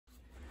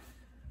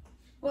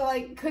Well,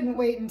 I couldn't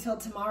wait until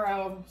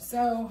tomorrow.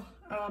 So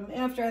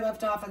after I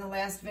left off in the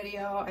last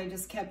video, I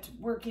just kept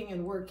working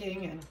and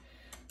working and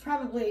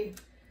probably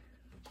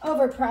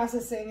over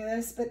processing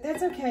this, but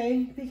that's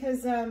okay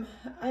because I'm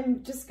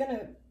just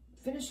gonna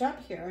finish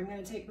up here. I'm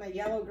gonna take my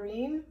yellow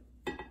green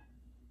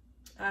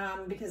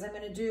because I'm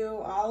gonna do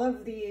all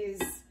of these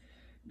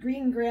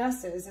green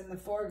grasses in the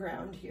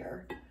foreground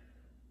here.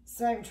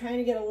 So I'm trying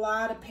to get a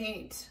lot of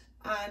paint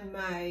on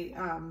my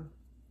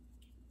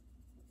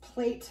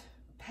plate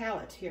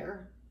palette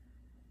here.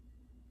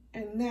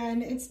 And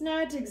then it's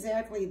not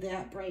exactly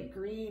that bright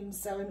green,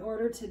 so in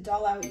order to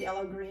dull out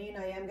yellow green,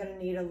 I am gonna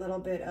need a little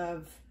bit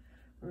of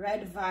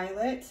red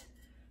violet.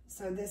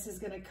 So this is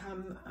gonna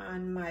come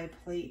on my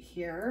plate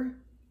here.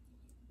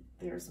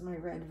 There's my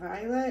red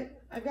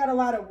violet. I've got a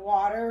lot of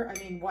water,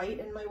 white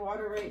in my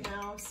water right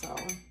now, so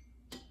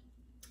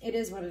it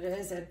is what it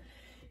is. And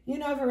you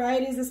know,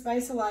 variety is the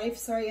spice of life,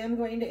 so I am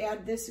going to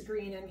add this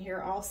green in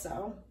here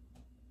also,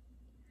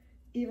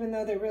 even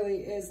though there really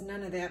is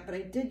none of that, but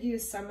I did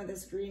use some of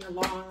this green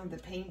along the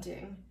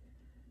painting.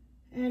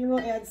 And we'll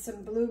add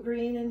some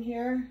blue-green in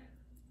here.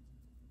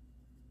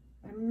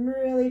 I'm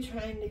really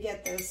trying to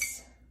get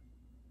this,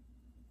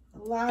 a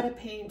lot of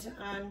paint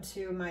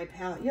onto my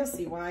palette. You'll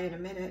see why in a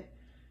minute.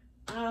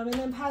 And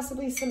then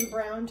possibly some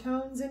brown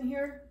tones in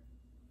here.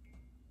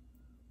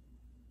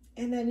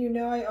 And then you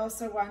know I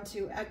also want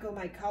to echo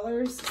my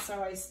colors,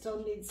 so I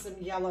still need some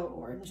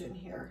yellow-orange in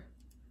here.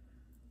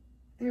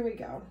 There we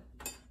go.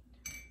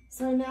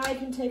 So now I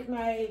can take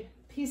my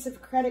piece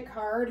of credit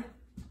card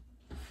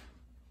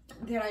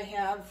that I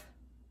have.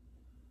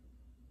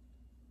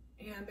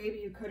 Yeah, maybe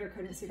you could or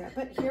couldn't see that,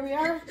 but here we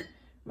are,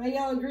 my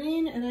yellow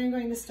green, and I'm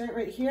going to start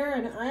right here,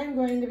 and I'm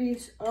going to be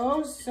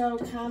oh so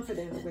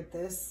confident with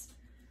this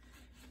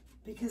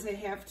because I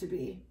have to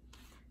be.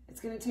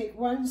 It's going to take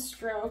one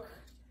stroke,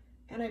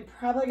 and I'm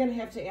probably going to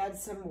have to add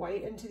some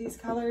white into these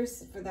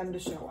colors for them to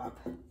show up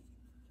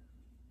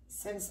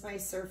since my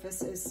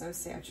surface is so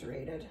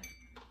saturated.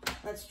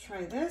 Let's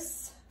try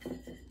this.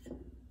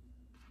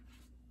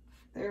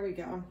 There we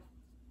go.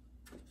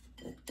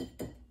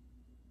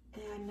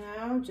 And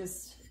now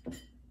just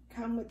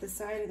come with the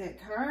side of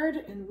that card,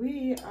 and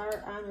we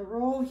are on a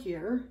roll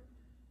here.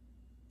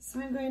 So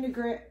I'm going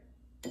to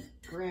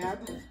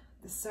grab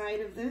the side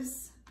of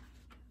this,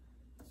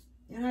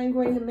 and I'm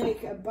going to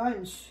make a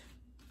bunch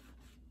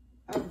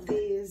of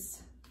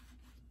these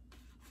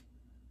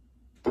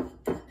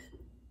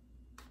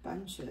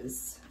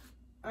bunches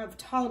of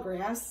tall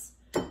grass.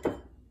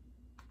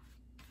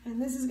 And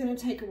this is going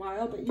to take a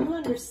while, but you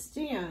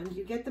understand,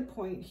 you get the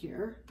point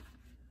here.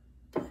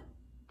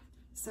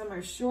 Some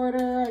are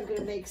shorter. I'm going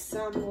to make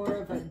some more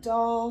of a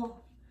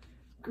dull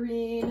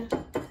green.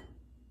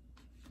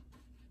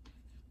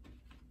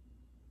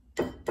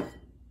 And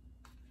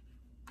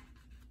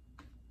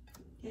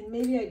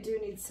maybe I do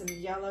need some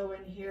yellow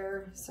in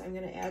here, so I'm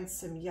going to add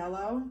some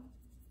yellow.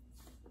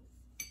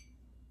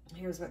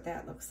 Here's what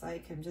that looks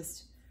like. I'm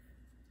just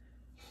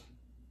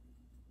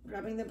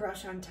rubbing the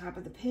brush on top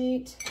of the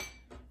paint.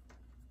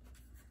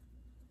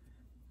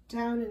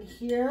 Down in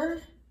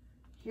here,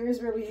 here's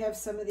where we have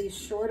some of these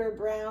shorter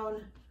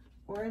brown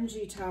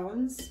orangey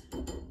tones.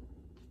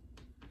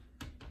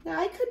 Now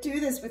I could do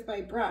this with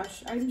my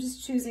brush. I'm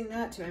just choosing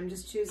not to. I'm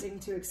just choosing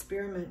to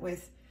experiment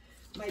with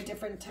my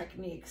different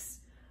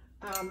techniques.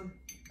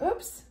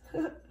 Oops,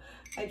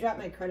 I dropped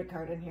my credit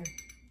card in here.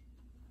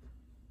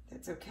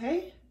 That's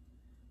okay.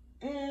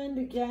 And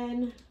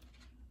again,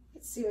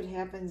 let's see what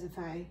happens if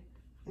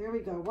there we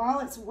go. While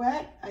it's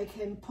wet, I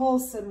can pull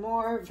some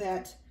more of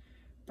that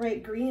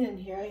bright green in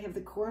here. I have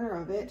the corner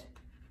of it.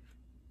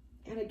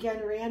 And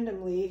again,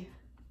 randomly,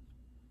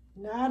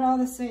 not all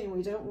the same.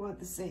 We don't want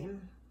the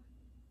same.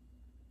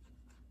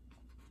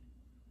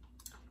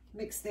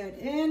 Mix that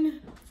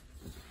in.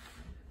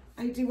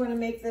 I do want to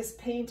make this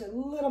paint a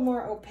little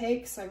more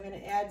opaque, so I'm going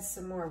to add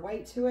some more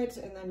white to it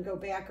and then go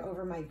back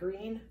over my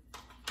green.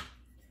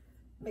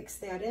 Mix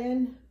that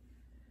in.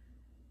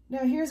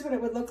 Now here's what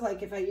it would look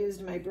like if I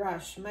used my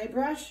brush. My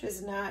brush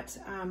is not,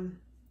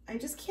 I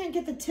just can't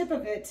get the tip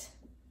of it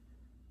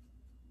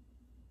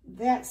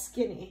that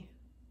skinny.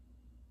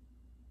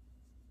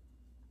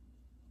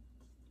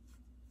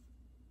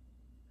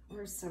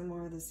 Where's some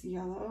more of this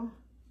yellow?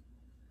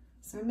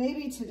 So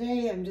maybe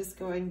today I'm just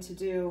going to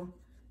do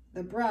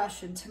the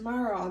brush, and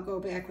tomorrow I'll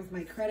go back with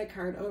my credit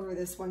card over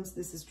this once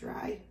this is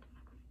dry.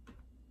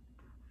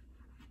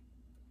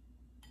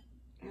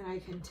 And I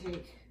can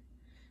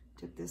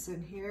dip this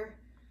in here.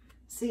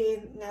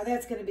 See, now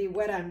that's going to be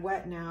wet on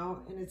wet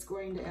now, and it's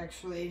going to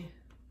actually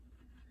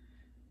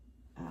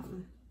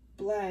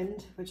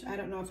blend, which I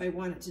don't know if I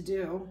want it to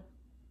do.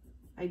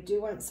 I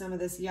do want some of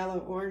this yellow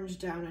orange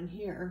down in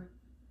here,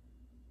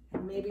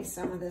 and maybe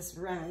some of this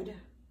red.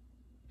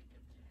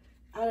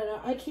 I don't know,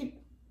 I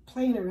keep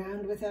playing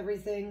around with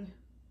everything.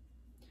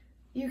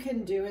 You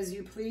can do as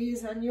you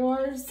please on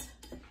yours.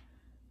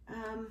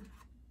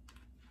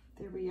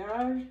 There we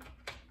are.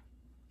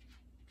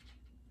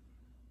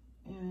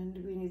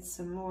 And we need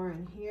some more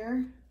in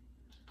here.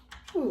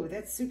 Ooh,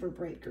 that's super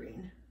bright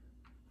green.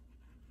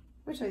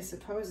 which I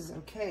suppose is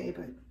okay,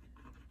 but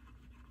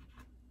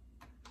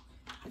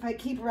if I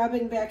keep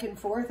rubbing back and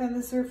forth on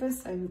the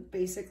surface, I'm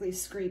basically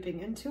scraping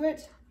into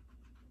it.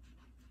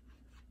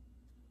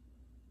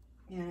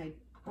 And I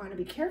want to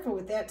be careful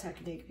with that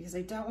technique because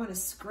I don't want to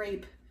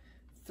scrape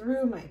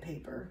through my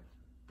paper.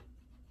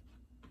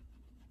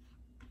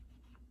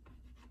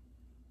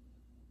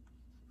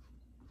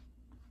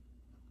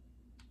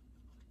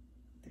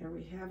 There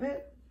we have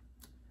it.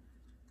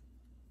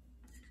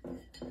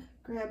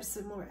 Grab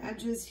some more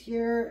edges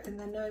here, and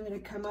then now I'm going to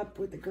come up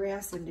with the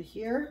grass into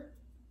here.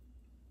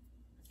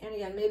 And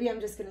again, maybe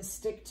I'm just going to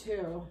stick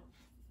to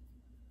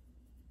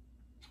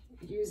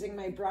using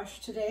my brush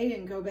today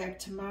and go back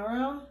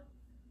tomorrow.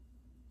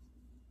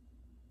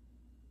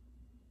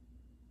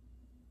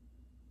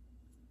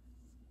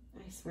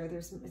 I swear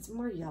it's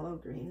more yellow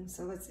green,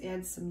 so let's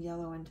add some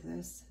yellow into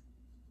this.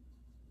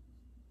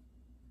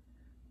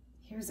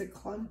 Here's a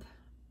clump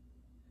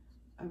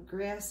of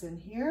grass in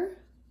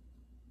here.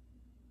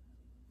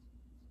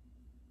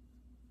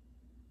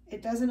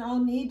 It doesn't all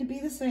need to be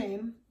the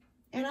same.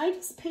 And I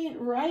just paint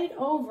right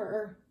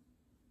over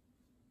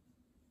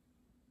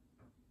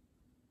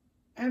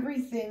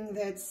everything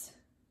that's,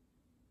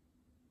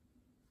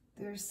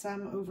 there's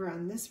some over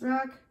on this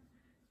rock.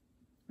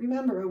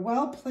 Remember, a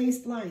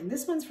well-placed line.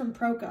 This one's from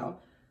Proco.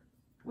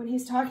 When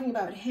he's talking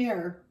about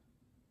hair,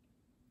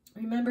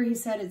 remember he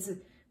said it's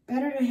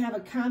better to have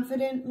a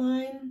confident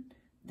line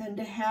than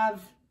to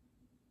have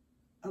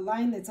a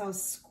line that's all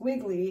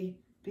squiggly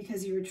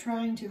because you were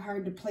trying too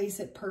hard to place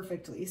it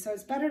perfectly. So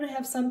it's better to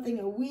have something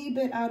a wee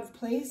bit out of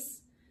place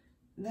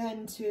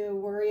than to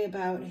worry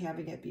about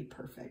having it be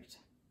perfect.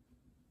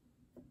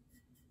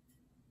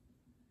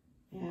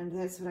 And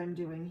that's what I'm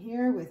doing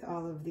here with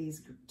all of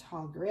these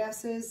tall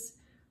grasses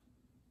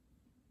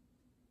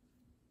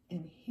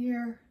in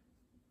here.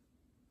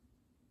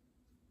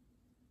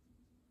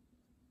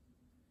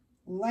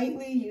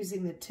 Lightly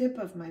using the tip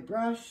of my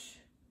brush.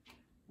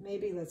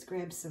 Maybe let's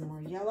grab some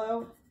more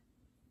yellow.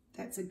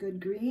 That's a good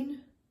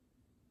green.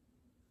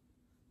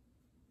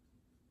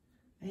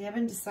 I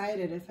haven't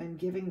decided if I'm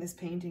giving this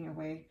painting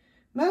away.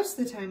 Most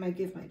of the time I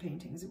give my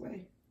paintings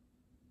away.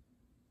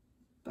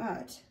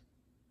 But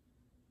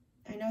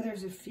I know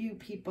there's a few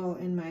people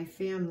in my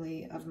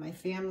family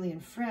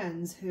and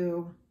friends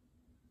who,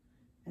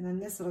 and then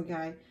this little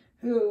guy,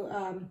 who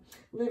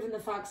live in the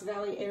Fox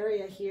Valley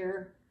area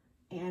here,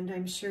 and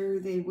I'm sure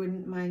they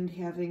wouldn't mind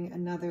having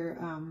another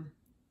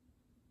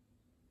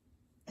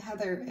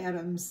Heather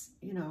Adams,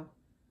 you know,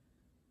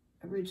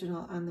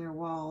 original on their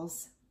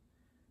walls.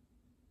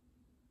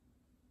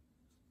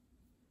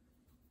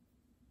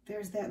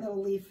 There's that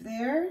little leaf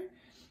there.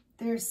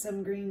 There's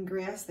some green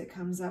grass that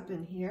comes up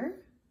in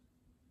here.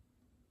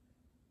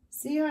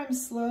 See how I'm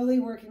slowly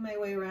working my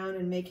way around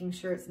and making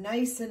sure it's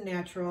nice and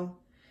natural,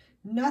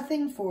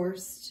 nothing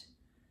forced.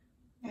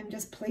 I'm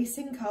just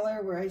placing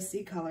color where I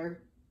see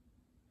color,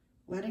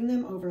 letting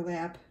them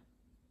overlap.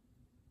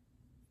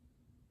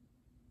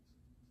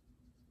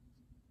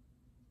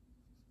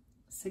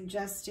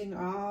 Suggesting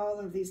all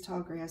of these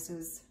tall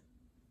grasses.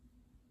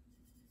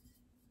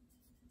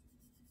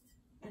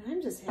 And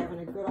I'm just having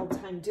a good old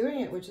time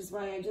doing it, which is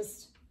why I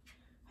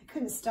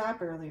couldn't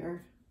stop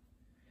earlier.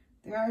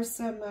 There are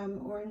some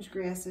orange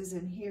grasses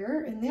in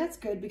here, and that's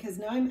good because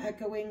now I'm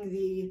echoing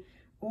the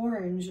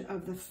orange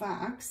of the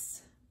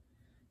fox.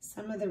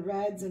 Some of the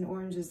reds and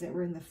oranges that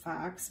were in the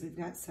fox. We've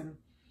got some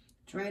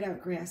dried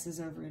out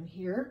grasses over in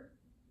here.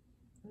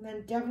 And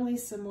then definitely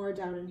some more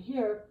down in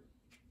here.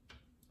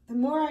 The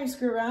more I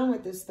screw around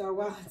with this though,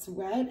 while it's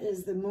wet,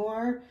 is the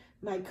more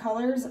my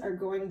colors are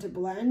going to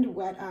blend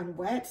wet on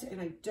wet, and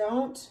I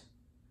don't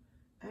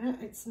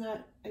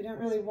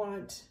really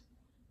want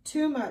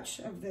too much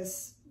of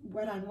this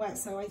wet on wet.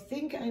 So I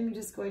think I'm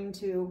just going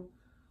to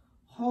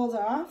hold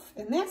off.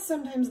 And that's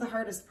sometimes the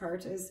hardest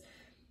part, is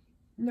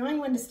knowing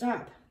when to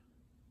stop.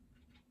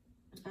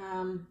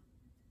 Knowing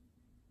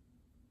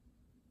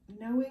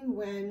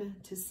when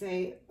to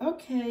say,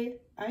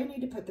 okay, I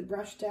need to put the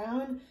brush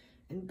down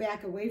and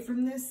back away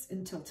from this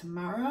until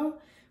tomorrow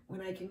when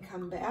I can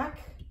come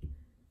back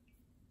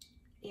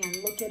and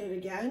look at it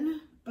again.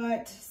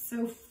 But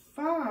so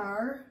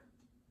far,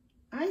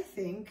 I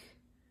think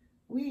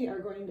we are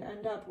going to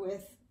end up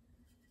with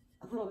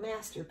a little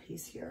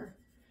masterpiece here.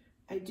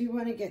 I do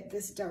want to get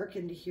this dark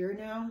into here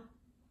now,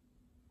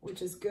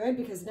 which is good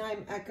because now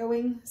I'm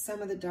echoing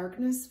some of the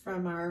darkness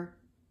from our,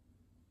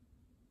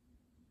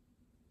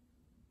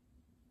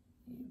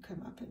 you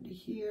come up into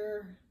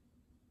here.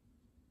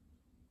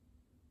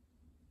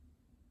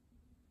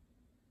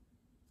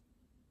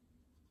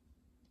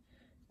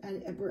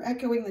 And we're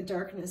echoing the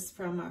darkness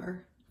from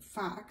our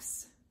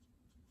fox.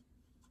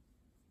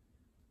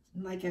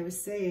 And like I was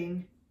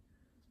saying,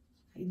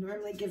 I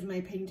normally give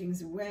my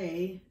paintings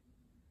away.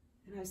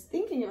 And I was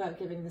thinking about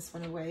giving this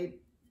one away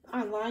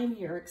online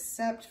here,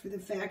 except for the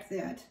fact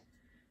that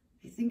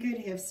I think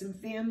I'd have some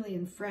family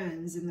and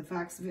friends in the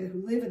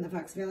who live in the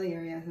Fox Valley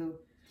area who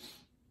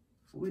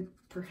would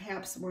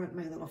perhaps want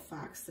my little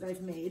fox that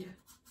I've made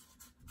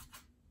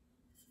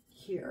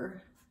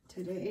here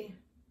today.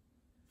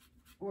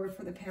 or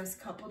for the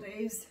past couple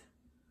days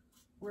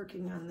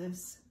working on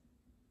this.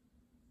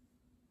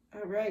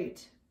 All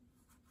right,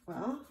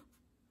 well,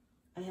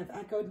 I have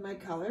echoed my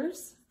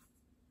colors.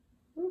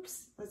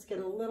 Oops, let's get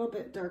a little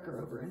bit darker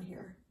over in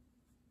here.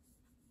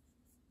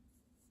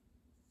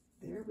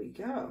 There we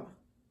go.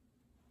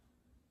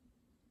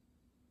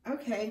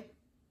 Okay,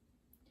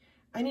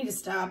 I need to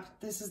stop.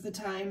 This is the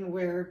time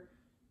where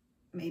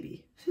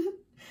maybe.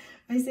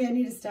 I say I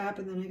need to stop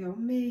and then I go,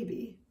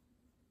 maybe.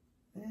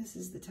 This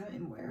is the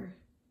time where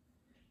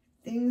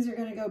things are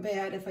gonna go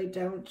bad if I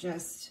don't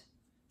just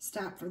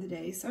stop for the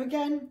day. So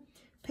again,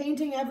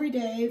 painting every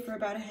day for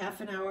about a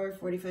half an hour,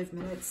 45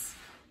 minutes.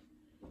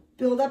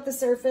 Build up the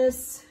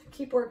surface,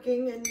 keep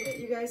working, and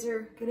you guys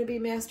are gonna be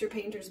master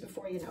painters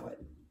before you know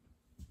it.